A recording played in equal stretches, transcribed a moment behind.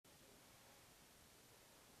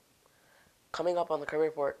Coming up on the Kirby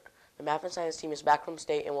Report, the math and science team is back from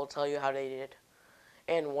state and will tell you how they did.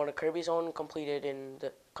 And one of Kirby's own competed in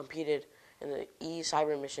the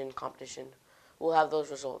e-cyber mission competition. We'll have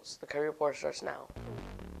those results. The Kirby Report starts now.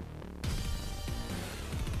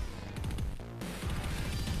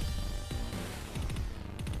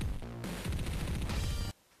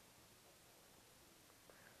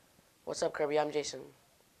 What's up, Kirby? I'm Jason.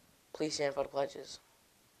 Please stand for the pledges.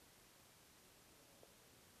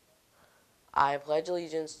 I pledge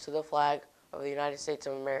allegiance to the flag of the United States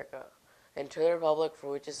of America and to the republic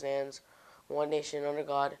for which it stands, one nation under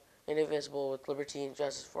God, indivisible, with liberty and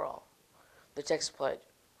justice for all. The Texas Pledge.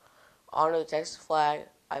 Honor the Texas flag.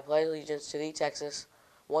 I pledge allegiance to thee, Texas,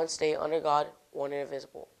 one state under God, one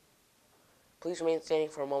indivisible. Please remain standing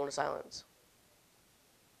for a moment of silence.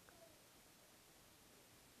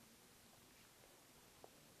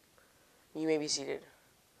 You may be seated.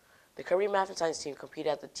 The Kirby Math and Science team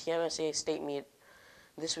competed at the TMSA State Meet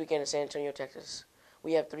this weekend in San Antonio, Texas.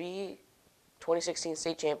 We have three 2016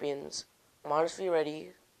 state champions, Modesty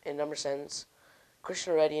Reddy in number sense,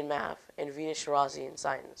 Krishna Reddy in math, and Venus Shirazi in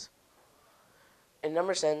science. In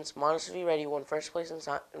number sense, Modesty Reddy won first place in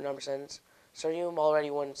number sense, Sergio Reddy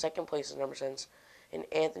won second place in number sense, and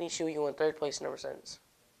Anthony Shuey won third place in number sense.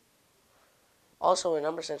 Also in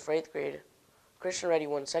number sense for 8th grade, Krishna Reddy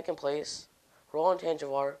won second place, Roland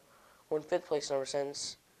Tanjavar won 5th place in number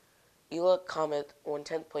sense, Ela Comet won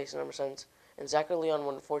 10th place in number sense, and Zachary Leon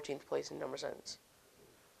won 14th place in number sense.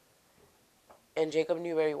 And Jacob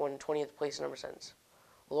Newberry won 20th place in number sense.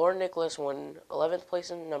 Lauren Nicholas won 11th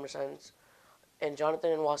place in number sense, and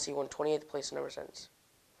Jonathan Nwasi won 28th place in number sense.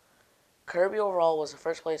 Kirby overall was the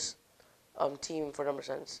first place team for number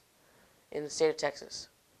sense in the state of Texas.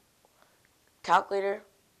 Calculator,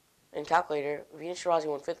 Venus Shirazi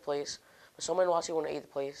won 5th place, Masoma Nwasi won 8th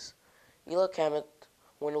place, Ela Kamet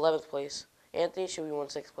won 11th place, Anthony Shuey won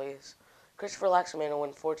 6th place, Christopher Laxamana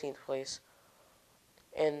won 14th place,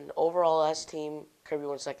 and overall as a team, Kirby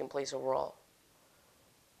won 2nd place overall.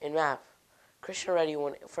 In math, Krishna Reddy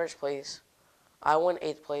won 1st place, I won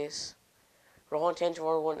 8th place, Rohan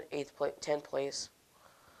Tanjavar won 10th place,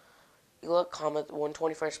 Ela Kamet won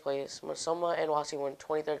 21st place, Masoma Nwasi won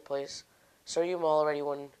 23rd place, Sergio Reddy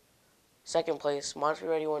won 2nd place, Monty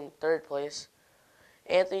Reddy won 3rd place,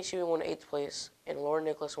 Anthony Shuey won 8th place, and Lauren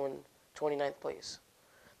Nicholas won 29th place.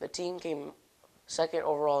 The team came 2nd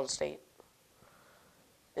overall in state.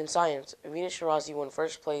 In science, Venus Shirazi won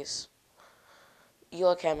 1st place,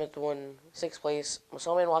 Ela Kamet won 6th place,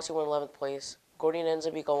 Masoma Nwasi won 11th place, Gordian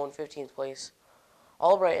Enzabiko won 15th place,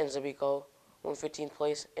 Albright Enzabiko won 15th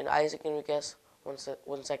place, and Isaac Enriquez won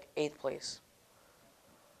 8th place.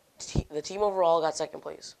 The team overall got 2nd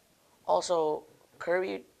place. Also,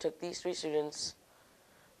 Kirby took these 3 students,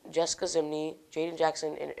 Jessica Zimney, Jaden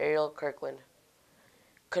Jackson, and Ariel Kirkland.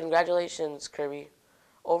 Congratulations, Kirby.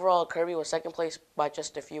 Overall, Kirby was 2nd place by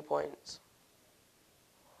just a few points.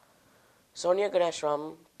 Sonia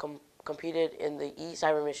Ganeshram competed in the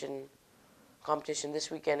e-cyber mission competition this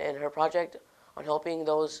weekend, and her project on helping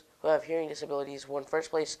those who have hearing disabilities won 1st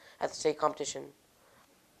place at the state competition.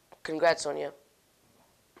 Congrats, Sonia.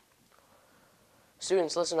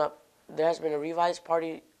 Students, listen up. There has been a revised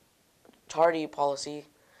tardy policy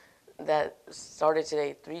that started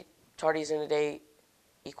today. 3 tardies in a day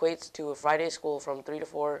equates to a Friday school from 3 to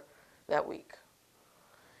 4 that week.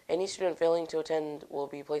 Any student failing to attend will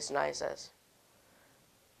be placed in ISS.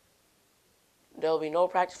 There will be no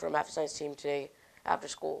practice for a math and science team today after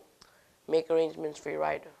school. Make arrangements for your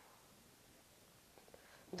ride.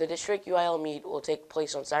 The district UIL meet will take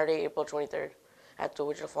place on Saturday, April 23rd at the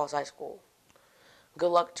Wichita Falls High School. Good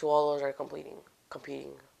luck to all those that are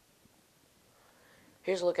competing.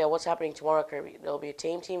 Here's a look at what's happening tomorrow at Kirby. There will be a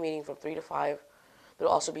team meeting from 3 to 5. There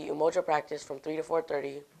will also be Umoja practice from 3 to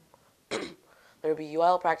 4:30. There will be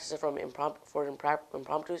UIL practices for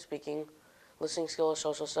impromptu speaking, listening skills,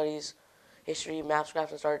 social studies, history, math,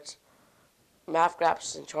 graphs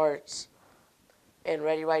and charts, and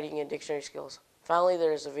ready writing and dictionary skills. Finally,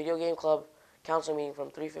 there is a video game club council meeting from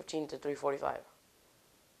 3:15 to 3:45.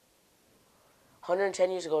 110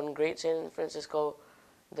 years ago in the Great San Francisco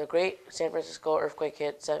earthquake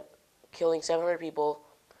hit, killing 700 people.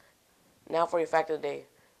 Now for your fact of the day.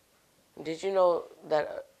 Did you know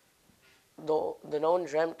that the known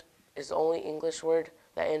dreamt is the only English word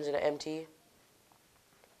that ends in an MT?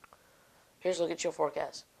 Here's a look at your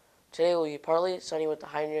forecast. Today will be partly sunny with the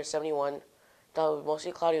high near 71. That will be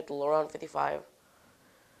mostly cloudy with the low around 55.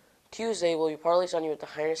 Tuesday will be partly sunny with the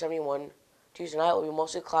high near 71. Tuesday night will be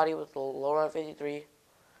mostly cloudy with the low around 53.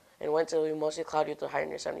 And Wednesday will be mostly cloudy with the high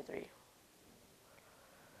near 73.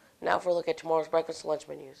 Now for a look at tomorrow's breakfast and lunch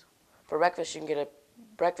menus. For breakfast, you can get a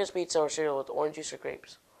breakfast pizza or cereal with orange juice or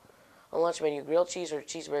grapes. On lunch menu, grilled cheese or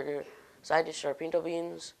cheeseburger. Side dish are pinto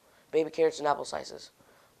beans, baby carrots, and apple slices.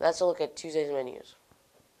 That's a look at Tuesday's menus.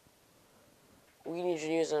 We need your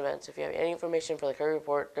news and events. If you have any information for the Kirby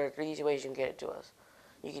Report, there are 3 easy ways you can get it to us.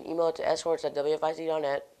 You can email it to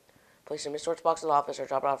sorts@wfic.net, place it in Miss Sort's box in the office, or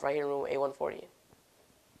drop it off right here in room A140.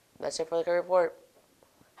 That's it for the Kirby Report.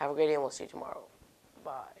 Have a great day, and we'll see you tomorrow.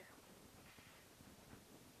 Bye.